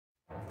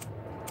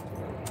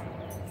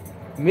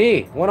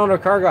Me, one owner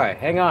car guy.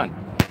 Hang on.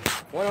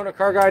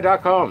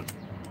 OneOwnerCarGuy.com.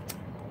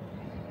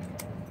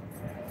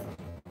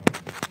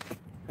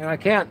 And I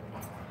can't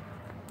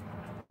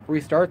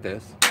restart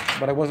this,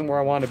 but I wasn't where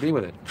I wanted to be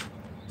with it.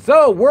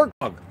 So, work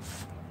dog.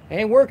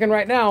 Ain't working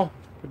right now.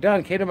 We're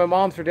done. Came to my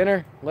mom's for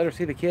dinner. Let her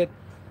see the kid.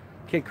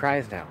 Kid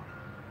cries now.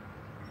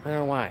 I don't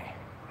know why.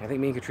 I think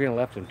me and Katrina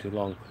left him too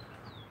long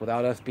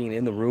without us being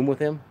in the room with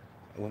him,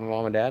 with my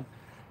mom and dad,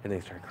 and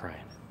they started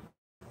crying.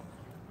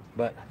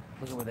 But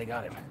look at what they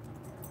got him.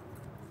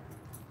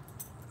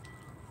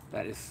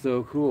 That is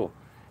so cool.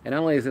 And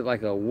not only is it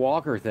like a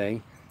walker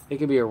thing, it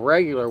can be a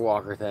regular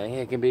walker thing.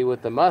 It can be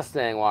with the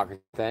Mustang walker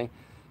thing.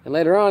 And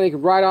later on, you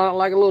can ride on it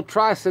like a little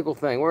tricycle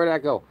thing. Where did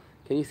that go?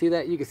 Can you see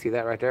that? You can see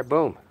that right there.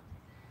 Boom.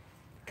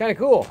 Kind of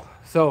cool.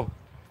 So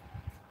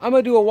I'm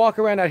going to do a walk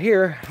around out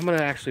here. I'm going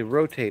to actually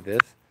rotate this.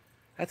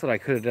 That's what I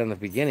could have done in the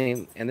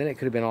beginning. And then it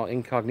could have been all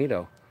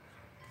incognito.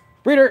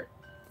 Breeder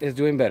is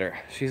doing better.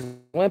 She's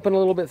limping a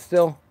little bit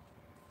still.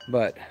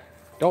 But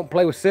don't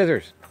play with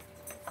scissors.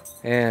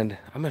 And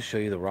I'm going to show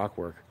you the rock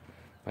work.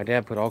 My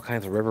dad put all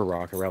kinds of river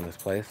rock around this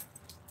place.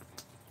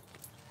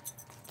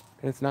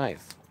 And it's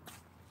nice.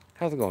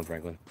 How's it going,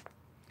 Franklin?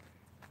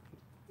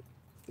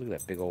 Look at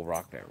that big old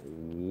rock there.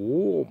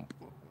 Whoa.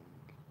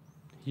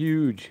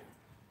 Huge.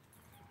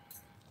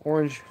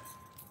 Orange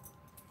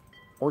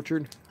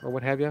orchard or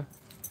what have you.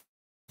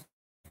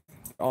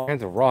 All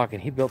kinds of rock,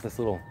 and he built this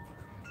little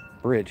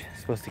bridge.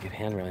 It's supposed to get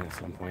handrailing at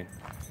some point.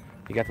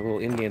 You got the little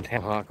Indian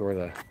tomahawk or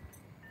the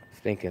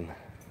stinking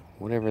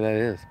whatever that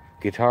is,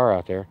 guitar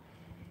out there,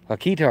 a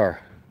keytar,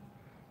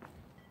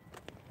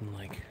 and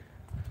like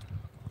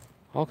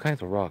all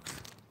kinds of rocks.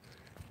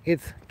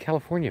 It's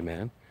California,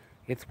 man.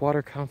 It's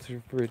water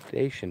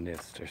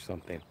conservationist or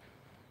something.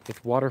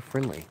 It's water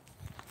friendly.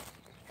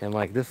 And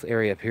like this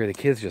area up here, the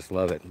kids just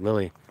love it.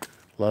 Lily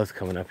loves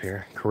coming up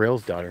here.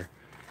 Karel's daughter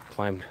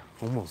climbed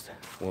almost,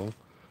 well,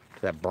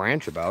 to that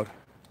branch about.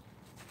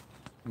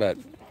 But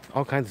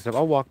all kinds of stuff.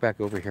 I'll walk back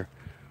over here.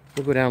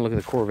 We'll go down and look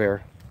at the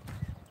Corvair.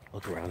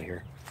 Look around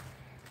here.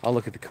 I'll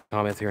look at the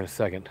comments here in a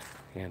second.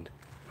 And,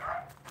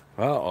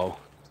 uh-oh.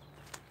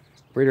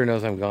 Breeder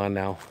knows I'm gone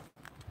now.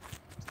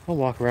 I'll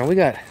walk around. We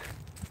got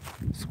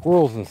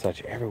squirrels and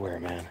such everywhere,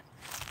 man.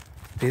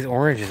 These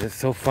oranges, it's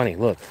so funny.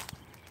 Look,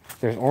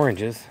 there's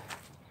oranges.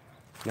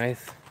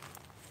 Nice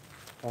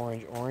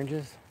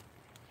oranges.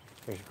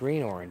 There's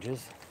green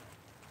oranges.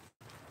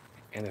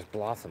 And there's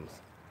blossoms.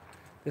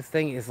 This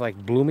thing is like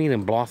blooming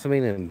and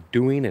blossoming and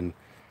doing and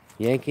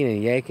yanking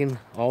and yanking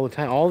all the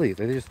time. All these,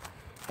 they're just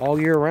all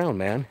year round,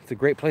 man. It's a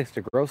great place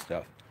to grow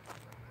stuff.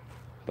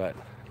 But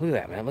look at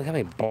that, man. Look how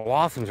many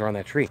blossoms are on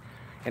that tree.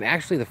 And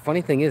actually, the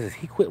funny thing is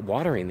he quit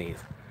watering these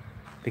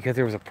because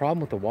there was a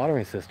problem with the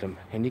watering system.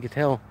 And you could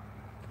tell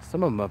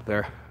some of them up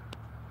there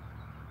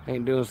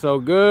ain't doing so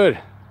good.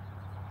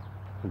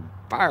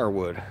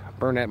 Firewood.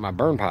 Burn that in my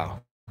burn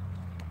pile.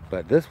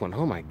 But this one,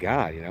 oh my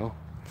God, you know.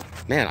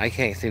 Man, I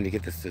can't seem to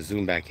get this to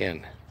zoom back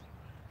in.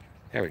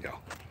 There we go.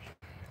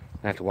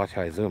 I have to watch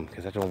how I zoom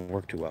because that don't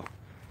work too well.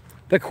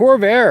 The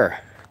Corvair.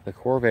 The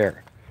Corvair.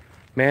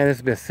 Man, this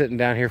has been sitting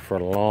down here for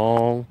a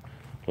long,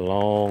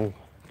 long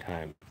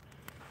time.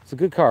 It's a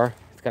good car.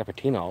 It's got a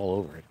patina all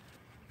over it.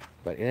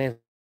 But it ain't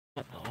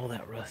not all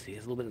that rusty.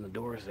 There's a little bit in the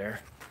doors there.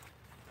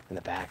 In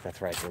the back,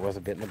 that's right. There was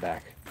a bit in the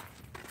back.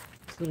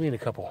 Still need a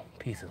couple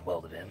pieces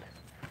welded in.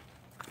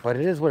 But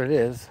it is what it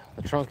is.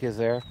 The trunk is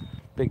there.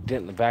 Big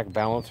dent in the back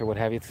balance or what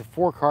have you. It's a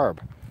 4-carb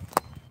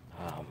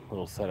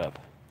little setup.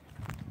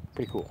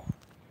 Pretty cool.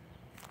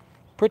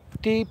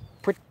 Pretty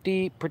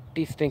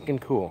stinking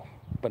cool.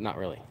 But not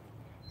really.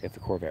 It's a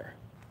Corvair.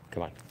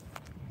 Come on.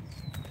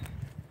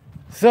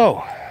 So,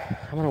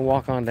 I'm going to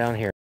walk on down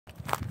here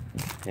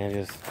and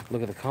just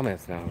look at the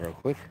comments now real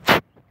quick.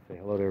 Say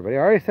hello to everybody. I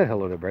already said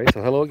hello to everybody,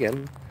 so hello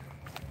again.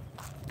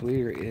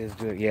 Breeder is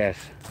doing, yes.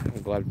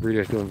 I'm glad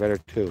Breeder's doing better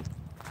too.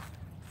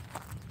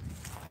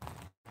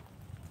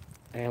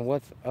 And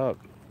what's up,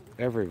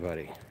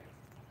 everybody?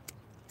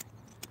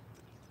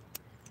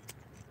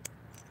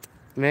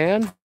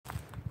 Man,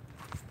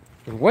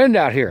 there's wind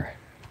out here.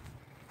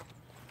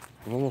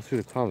 I'm almost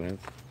through the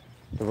comments.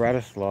 The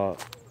Wratislaw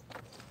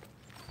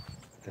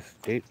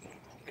estate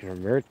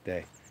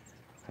birthday.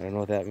 I don't know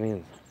what that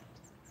means.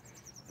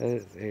 That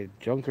is a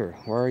junker.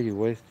 Why are you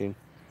wasting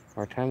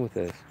our time with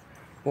this?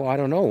 Well, I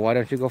don't know. Why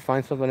don't you go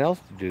find something else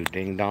to do,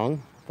 ding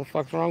dong? What the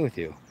fuck's wrong with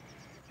you?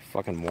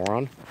 Fucking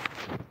moron.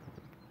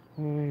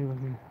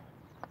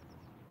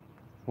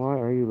 Why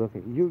are you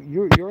looking?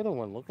 You're the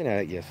one looking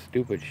at it, you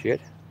stupid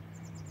shit.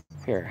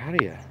 Here, how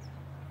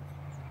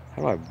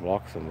do I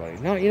block somebody?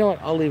 No, you know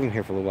what? I'll leave him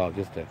here for a little while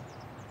just to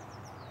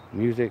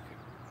Music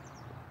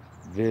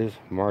Viz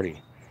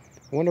Marty.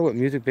 I wonder what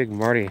Music Big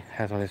Marty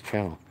has on his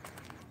channel.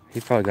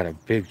 He's probably got a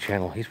big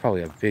channel. He's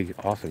probably a big,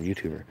 awesome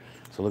YouTuber.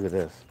 So look at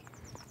this.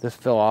 This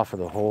fell off of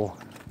the whole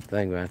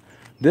thing, man.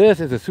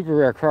 This is a super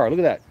rare car. Look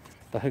at that.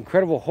 The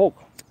Incredible Hulk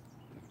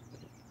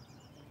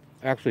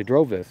actually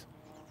drove this.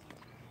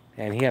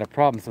 And he had a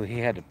problem, so he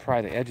had to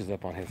pry the edges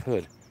up on his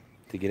hood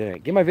to get in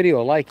it. Give my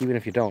video a like even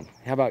if you don't.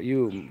 How about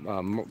you,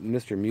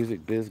 Mr.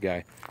 Music Biz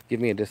guy?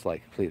 Give me a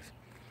dislike, please.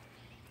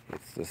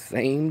 It's the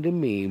same to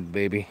me,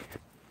 baby.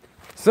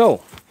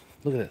 So,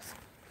 look at this.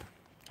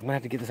 I'm gonna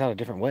have to get this out a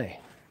different way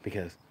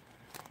because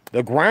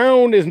the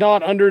ground is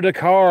not under the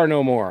car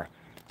no more.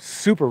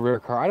 Super rare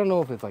car. I don't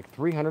know if it's like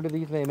 300 of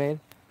these they made,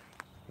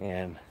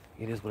 and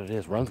it is what it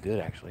is. Runs good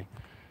actually.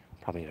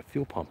 Probably need a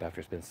fuel pump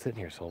after it's been sitting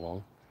here so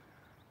long.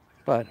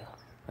 But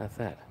that's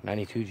that.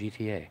 92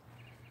 GTA.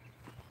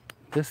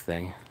 This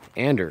thing,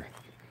 Ander.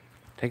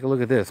 Take a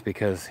look at this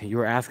because you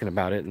were asking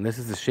about it, and this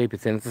is the shape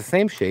it's in. It's the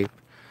same shape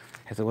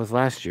as it was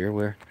last year,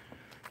 where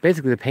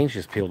basically the paint's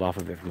just peeled off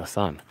of it from the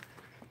sun.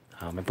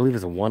 I believe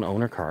it's a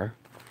one-owner car.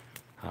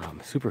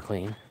 Super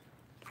clean.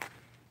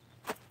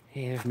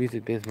 Hey, there's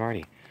Music Biz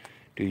Marty.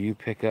 Do you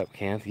pick up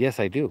cans? Yes,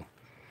 I do.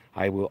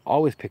 I will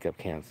always pick up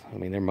cans. I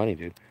mean, they're money,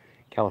 dude.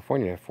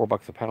 California,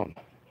 $4 a pound.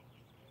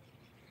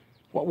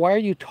 Why are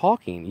you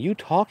talking? You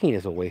talking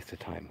is a waste of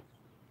time.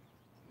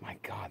 My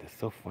God, that's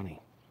so funny.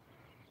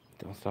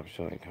 Don't stop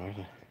showing cars.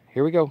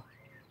 Here we go.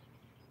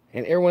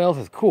 And everyone else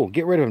is cool.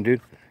 Get rid of them,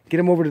 dude. Get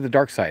them over to the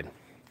dark side.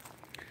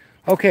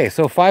 Okay,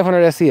 so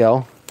 500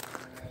 SEL.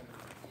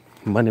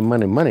 Money,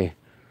 money, money.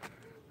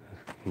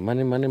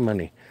 Money, money,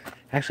 money.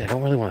 Actually, I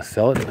don't really want to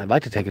sell it. I'd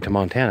like to take it to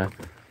Montana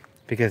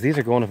because these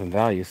are going up in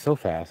value so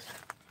fast.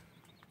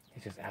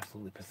 It's just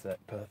absolutely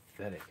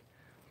pathetic.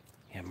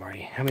 Yeah,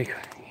 Marty. How many?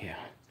 Yeah.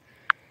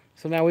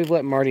 So now we've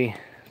let Marty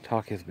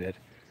talk his bit.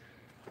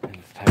 And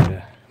it's time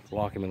to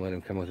block him and let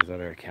him come with his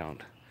other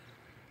account.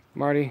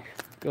 Marty,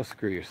 go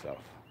screw yourself.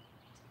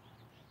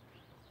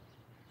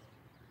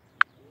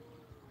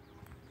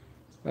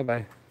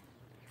 Bye-bye.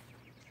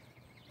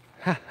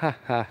 Ha ha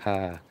ha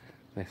ha.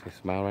 Makes me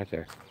smile right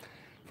there.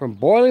 From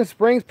Boiling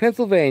Springs,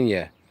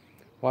 Pennsylvania.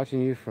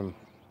 Watching you from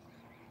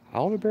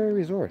Alderberry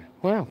Resort.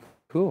 Wow,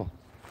 cool.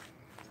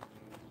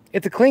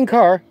 It's a clean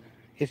car.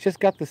 It's just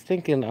got the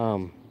stinking,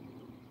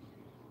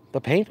 the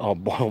paint all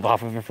boiled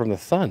off of it from the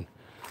sun.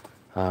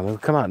 It'll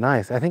come out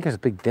nice. I think there's a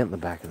big dent in the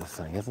back of this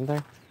thing, isn't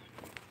there?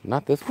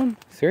 Not this one?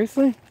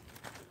 Seriously?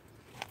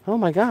 Oh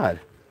my God.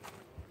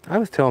 I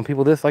was telling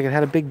people this like it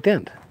had a big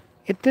dent.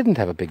 It didn't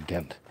have a big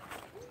dent.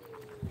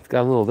 It's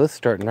got a little of this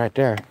starting right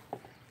there.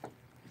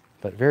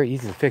 But very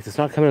easy to fix. It's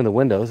not coming in the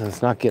windows and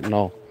it's not getting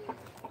all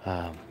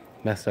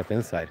messed up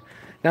inside.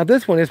 Now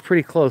this one is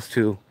pretty close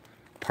to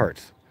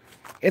parts.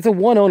 It's a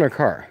one-owner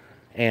car.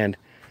 And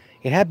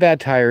it had bad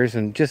tires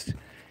and just,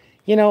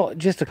 you know,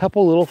 just a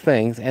couple little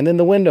things. And then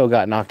the window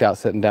got knocked out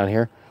sitting down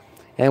here.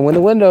 And when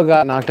the window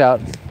got knocked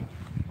out,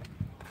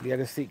 the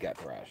other seat got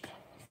thrashed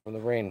from the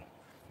rain.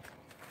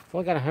 It's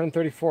only got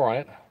 134 on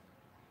it.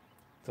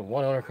 It's a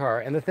one-owner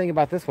car. And the thing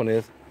about this one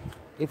is,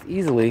 it's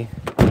easily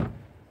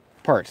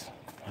parts.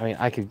 I mean,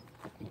 I could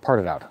part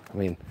it out. I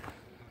mean,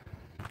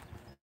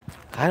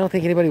 I don't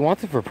think anybody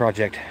wants it for a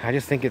project. I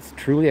just think it's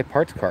truly a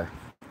parts car.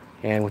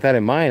 And with that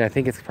in mind, I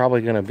think it's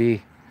probably going to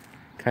be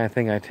the kind of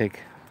thing I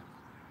take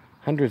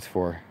hundreds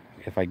for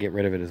if I get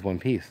rid of it as one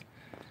piece.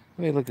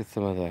 Let me look at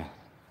some of the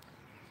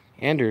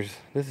Anders.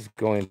 This is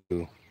going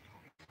to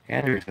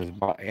Ander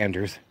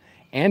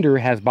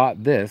has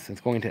bought this.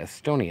 It's going to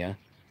Estonia.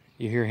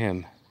 You hear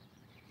him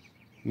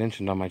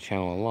mentioned on my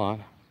channel a lot.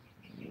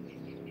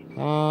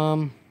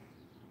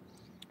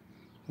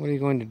 What are you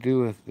going to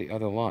do with the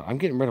other lot? I'm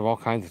getting rid of all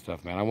kinds of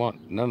stuff, man. I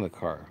want none of the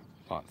car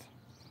lots.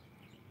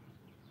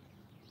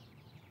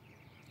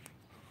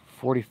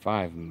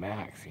 45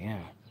 max, yeah.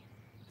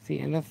 See,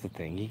 and that's the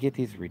thing. You get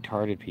these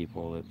retarded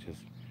people that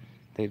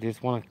they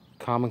just want to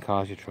come and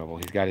cause you trouble.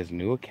 He's got his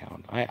new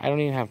account. I don't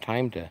even have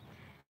time to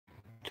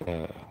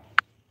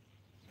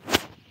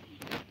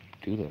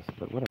do this,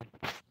 but whatever.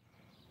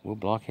 We'll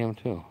block him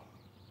too.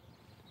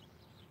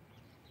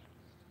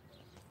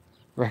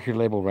 Record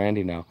label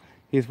Randy now.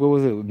 He's, what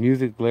was it,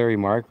 Music Larry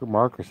Mark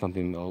or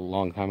something a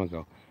long time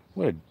ago.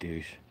 What a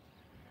douche.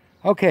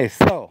 Okay,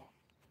 so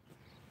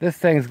this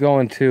thing's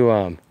going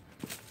to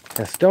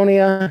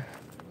Estonia,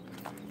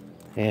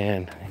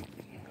 and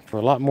for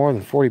a lot more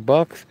than 40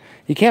 bucks.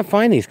 You can't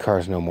find these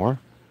cars no more.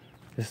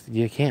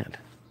 You can't.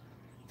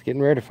 It's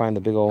getting rare to find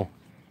the big old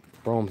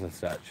chromes and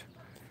such.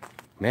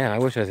 Man, I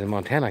wish I was in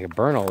Montana. I could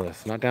burn all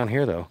this. Not down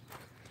here though.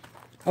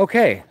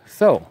 Okay,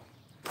 so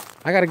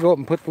I got to go up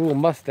and put the little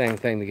Mustang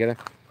thing together.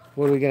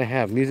 What are we going to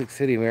have? Music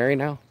City Mary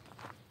now?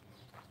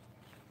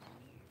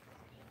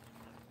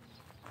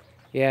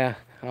 Yeah,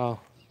 I'll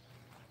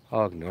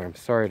ignore him.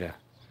 Sorry to,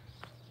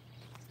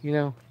 you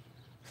know,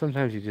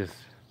 sometimes you just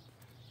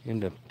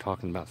end up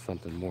talking about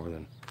something more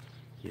than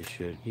you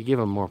should. You give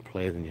them more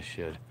play than you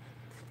should.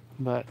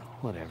 But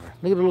whatever.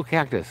 Look at the little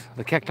cactus,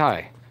 the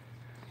cacti.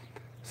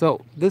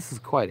 So this is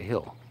quite a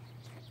hill.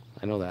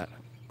 I know that.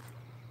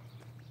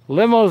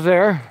 Limos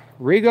there.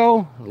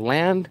 Rigo,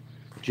 Land,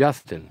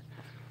 Justin.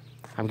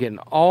 I'm getting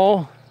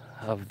all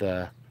of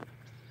the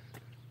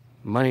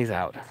monies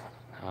out.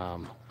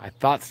 I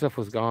thought stuff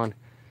was gone.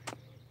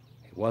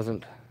 It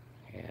wasn't.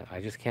 And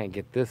I just can't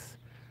get this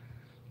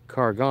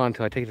car gone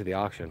until I take it to the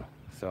auction.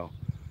 So,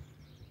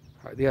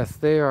 yes,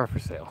 they are for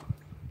sale.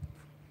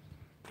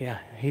 Yeah,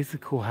 he's a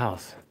cool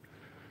house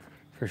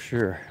for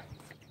sure.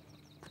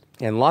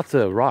 And lots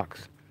of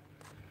rocks.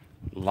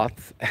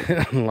 Lots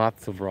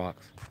lots of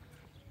rocks.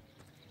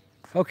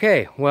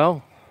 Okay,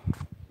 well,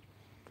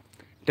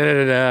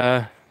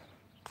 I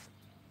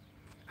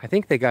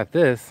think they got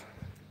this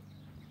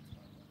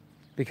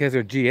because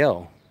their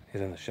GL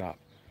is in the shop.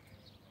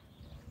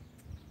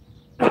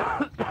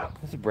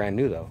 This is brand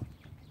new though.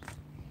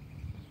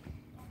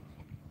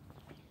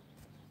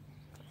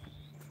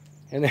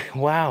 And then,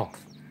 wow,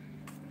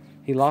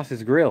 he lost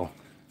his grill.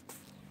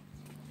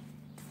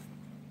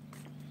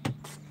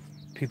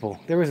 People,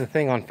 there was a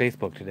thing on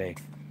Facebook today.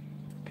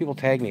 People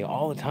tag me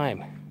all the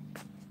time.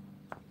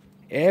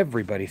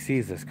 Everybody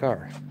sees this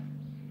car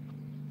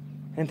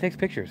and takes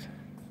pictures.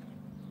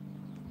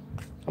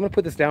 I'm gonna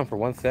put this down for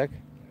 1 sec.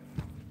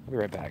 I'll be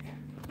right back.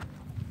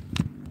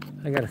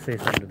 I gotta say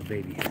something to the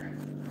baby here.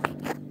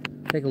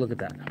 Take a look at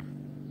that.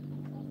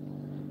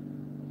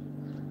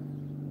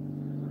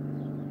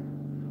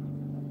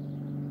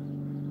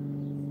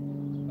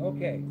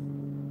 Okay,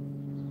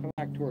 come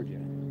back towards you.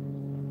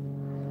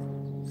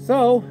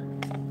 So,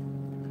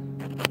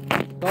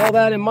 with all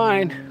that in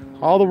mind,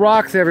 all the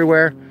rocks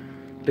everywhere,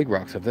 big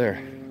rocks up there.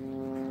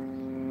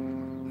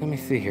 Let me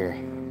see here.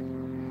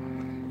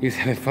 He's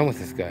having fun with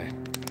this guy.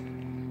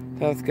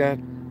 That's got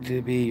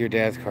to be your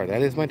dad's car.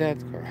 That is my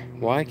dad's car.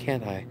 Why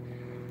can't I?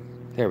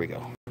 There we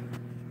go.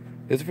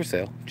 This is for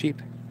sale.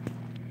 Cheap.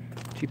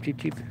 Cheap, cheap,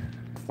 cheap.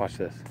 Watch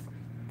this.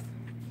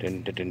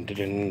 Dun, dun, dun,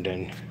 dun,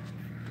 dun.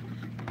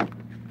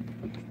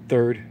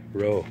 Third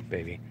row,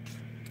 baby.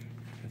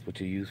 That's what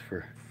you use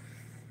for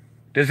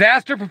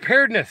disaster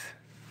preparedness.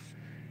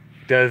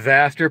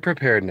 Disaster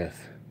preparedness.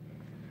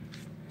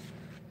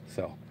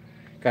 So,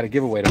 got a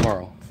giveaway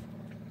tomorrow.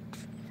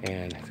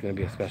 And it's going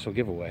to be a special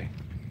giveaway.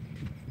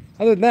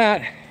 Other than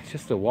that, it's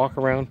just a walk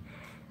around.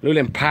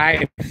 Lulin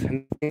pipes.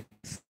 And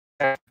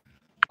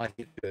like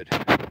it good.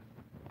 It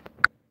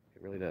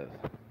really does.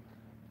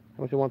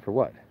 How much you want for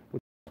what?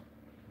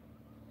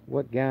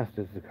 What gas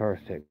does the cars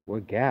take?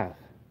 What gas?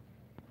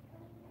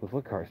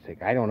 What cars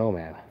take? I don't know,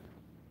 man.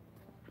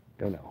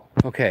 Don't know.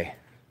 Okay.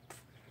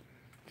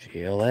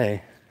 GLA.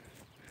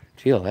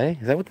 GLA?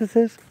 Is that what this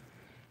is?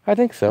 I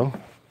think so.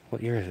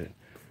 What year is it?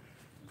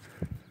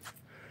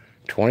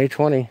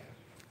 2020.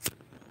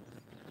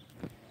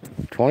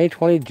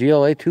 2020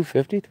 GLA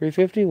 250?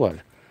 350? What?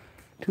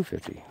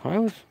 250.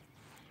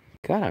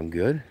 God, I'm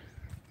good.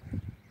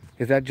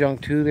 Is that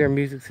junk too there,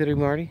 Music City,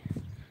 Marty?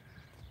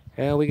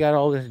 Yeah, we got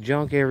all this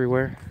junk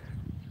everywhere.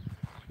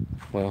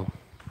 Well,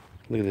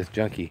 look at this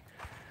junkie.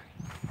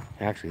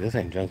 Actually, this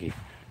ain't junkie.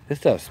 This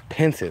stuff's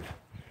pensive.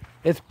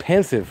 It's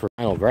pensive for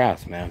vinyl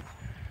grass, man.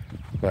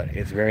 But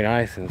it's very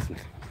nice and it's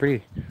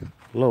pretty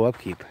low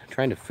upkeep. I'm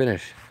trying to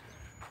finish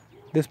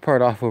this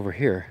part off over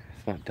here.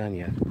 It's not done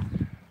yet.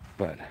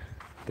 But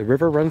the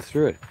river runs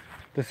through it.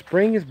 The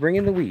spring is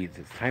bringing the weeds.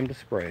 It's time to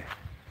spray.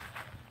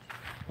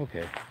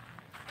 Okay.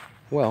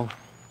 Well,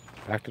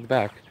 back to the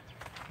back.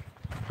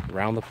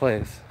 Around the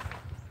place.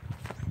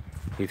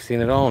 You've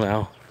seen it all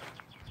now.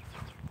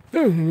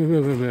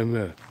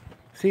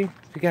 See, you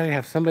gotta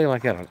have somebody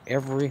like that on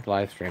every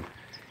live stream.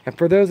 And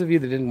for those of you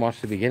that didn't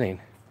watch the beginning,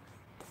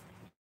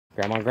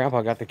 Grandma and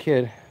Grandpa got the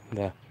kid,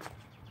 the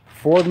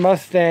Ford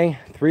Mustang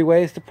 3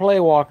 ways to play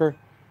walker.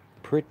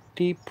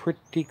 Pretty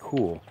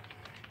cool.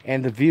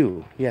 And the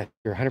view, yeah,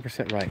 you're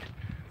 100% right.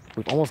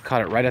 We've almost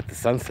caught it right at the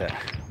sunset,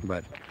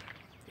 but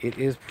it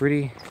is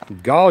pretty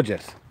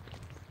gorgeous.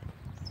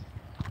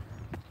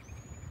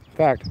 In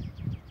fact,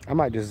 I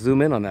might just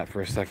zoom in on that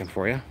for a second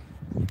for you,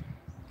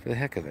 for the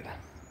heck of it.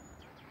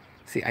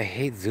 See, I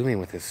hate zooming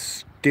with this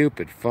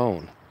stupid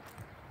phone,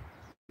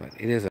 but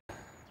it is a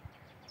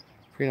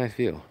pretty nice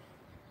view.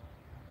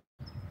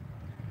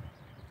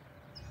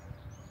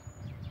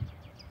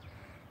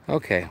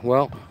 Okay,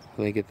 well,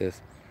 let me get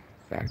this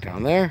back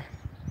down there.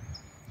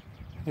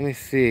 Let me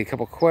see, a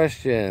couple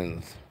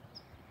questions.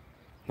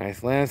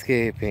 Nice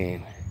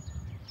landscaping.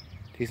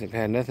 Decent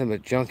pad, nothing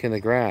but junk in the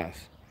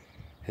grass.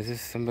 Is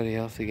this somebody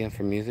else again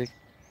for music?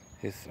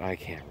 I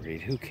can't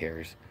read, who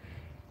cares?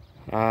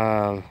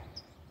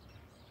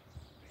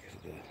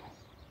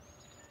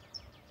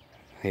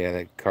 Yeah,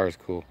 that car's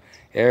cool.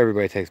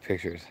 Everybody takes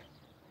pictures.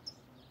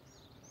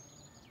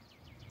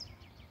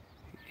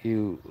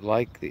 You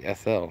like the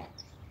SL.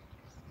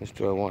 Which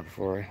do I want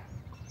for it?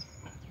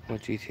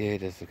 What GTA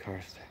does the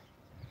car stick?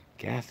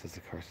 Gas does the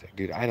car stick?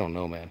 Dude, I don't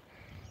know, man.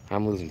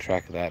 I'm losing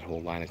track of that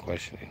whole line of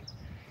questioning.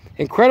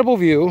 Incredible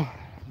view.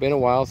 Been a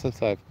while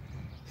since I've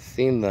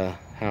seen the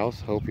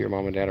house. Hope your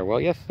mom and dad are well.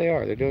 Yes, they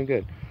are. They're doing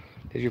good.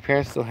 Did your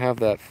parents still have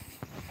that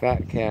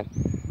fat cat?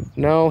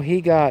 No,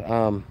 he got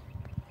dead.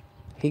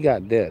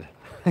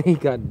 He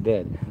got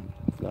dead.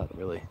 It's not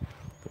really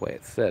the way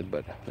it's said,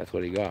 but that's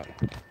what he got.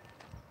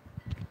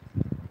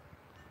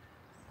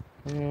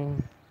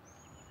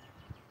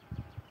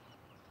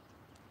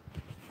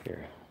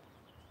 Here.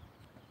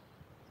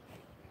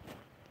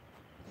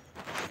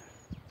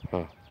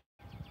 Huh.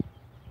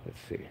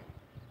 Let's see.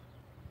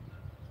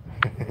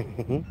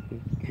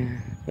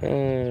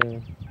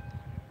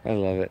 I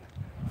love it.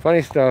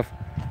 Funny stuff.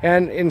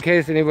 And in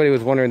case anybody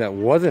was wondering that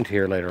wasn't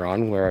here later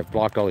on, where I've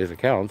blocked all these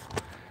accounts,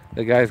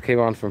 the guys came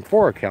on from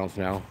 4 accounts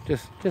now,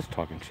 just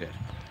talking shit.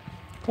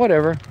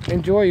 Whatever.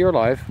 Enjoy your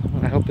life.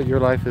 I hope that your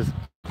life is...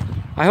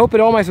 I hope that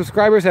all my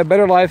subscribers have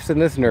better lives than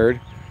this nerd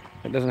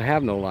that doesn't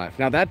have no life.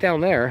 Now that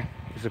down there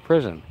is a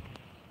prison.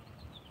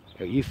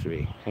 It used to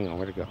be. Hang on,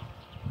 where'd it go?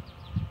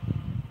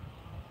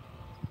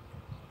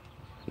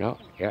 No,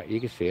 yeah, you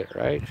can see it,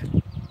 right?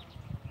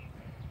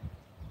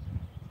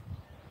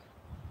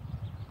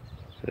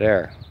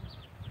 There.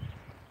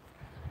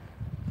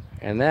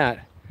 And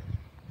that,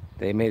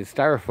 they made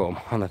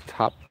styrofoam on the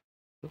top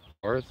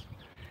floors,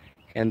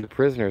 and the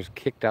prisoners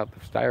kicked out the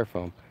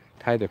styrofoam,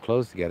 tied their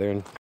clothes together,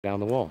 and down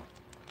the wall.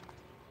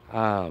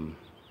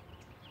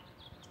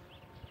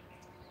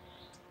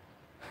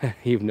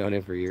 You've known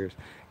him for years.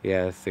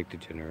 Yeah, sick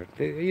degenerate.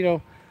 You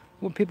know,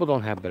 well, people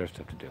don't have better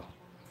stuff to do.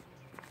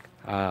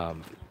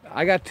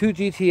 I got 2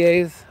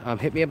 GTAs.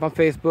 Hit me up on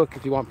Facebook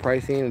if you want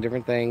pricing and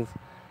different things.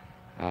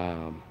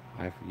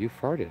 You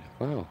farted.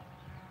 Wow.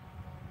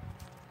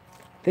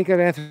 I think I've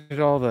answered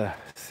all the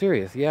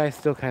serious. Yeah, I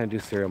still kind of do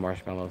cereal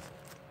marshmallows.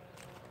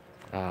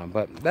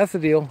 But that's the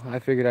deal. I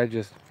figured I'd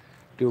just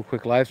do a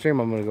quick live stream.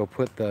 I'm going to go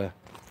put the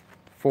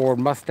Ford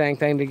Mustang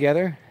thing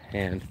together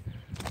and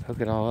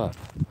hook it all up.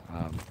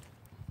 I'm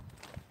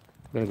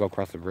going to go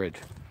across the bridge.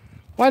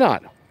 Why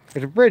not?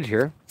 There's a bridge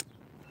here.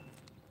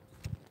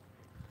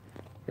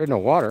 There's no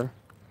water.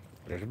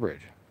 There's a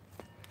bridge.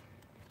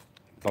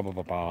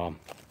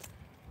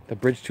 The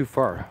bridge too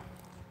far.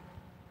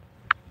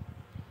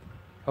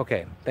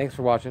 Okay, thanks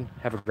for watching.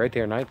 Have a great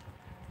day or night.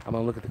 I'm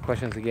going to look at the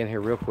questions again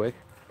here real quick.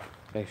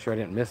 Make sure I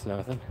didn't miss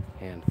nothing.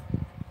 And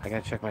I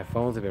got to check my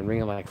phones. They've been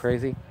ringing like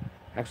crazy.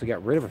 I actually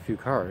got rid of a few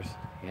cars.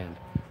 And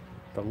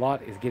the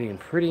lot is getting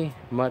pretty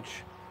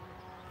much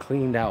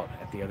cleaned out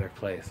at the other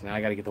place. Now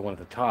I got to get the one at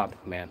the top.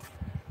 Man,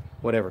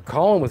 whatever.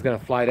 Colin was going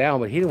to fly down,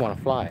 but he didn't want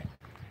to fly.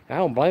 And I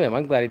don't blame him.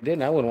 I'm glad he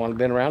didn't. I wouldn't want to have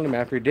been around him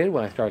after he did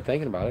when I started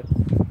thinking about it.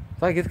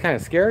 It's like it's kind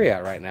of scary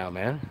out right now,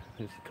 man.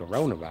 It's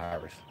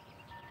coronavirus.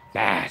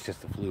 Nah, it's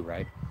just the flu,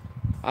 right?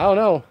 I don't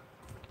know.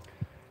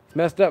 It's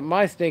messed up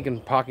my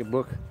stinking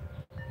pocketbook.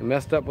 It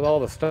messed up with all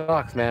the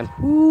stocks, man.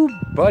 Ooh,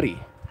 buddy.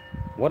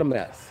 What a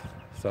mess.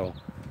 So,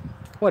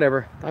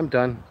 whatever. I'm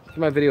done. Give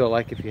my video a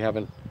like if you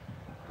haven't.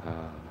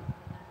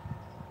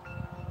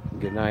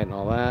 Good night and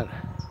all that.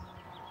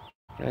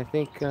 And I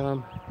think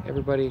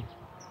everybody,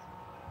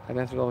 I've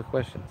answered all the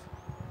questions.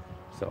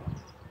 So,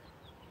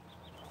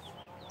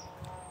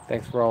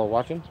 thanks for all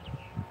watching.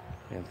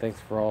 And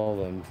thanks for all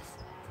the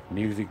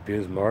Music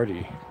Biz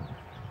Marty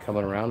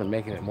coming around and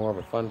making it more of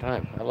a fun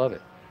time. I love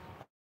it.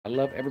 I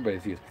love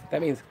everybody's views.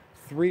 That means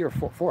 3 or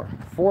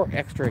 4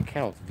 extra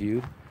accounts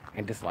viewed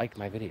and disliked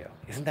my video.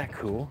 Isn't that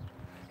cool?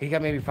 He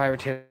got maybe 5 or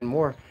 10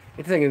 more.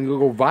 It's going to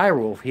go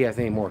viral if he has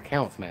any more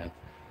accounts, man.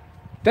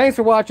 Thanks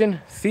for watching.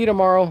 See you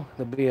tomorrow.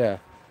 There'll be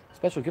a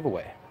special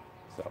giveaway.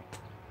 So,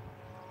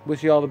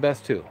 wish you all the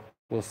best too.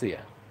 We'll see you.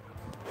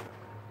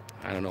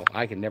 I don't know.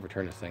 I can never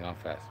turn this thing off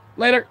fast.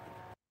 Later.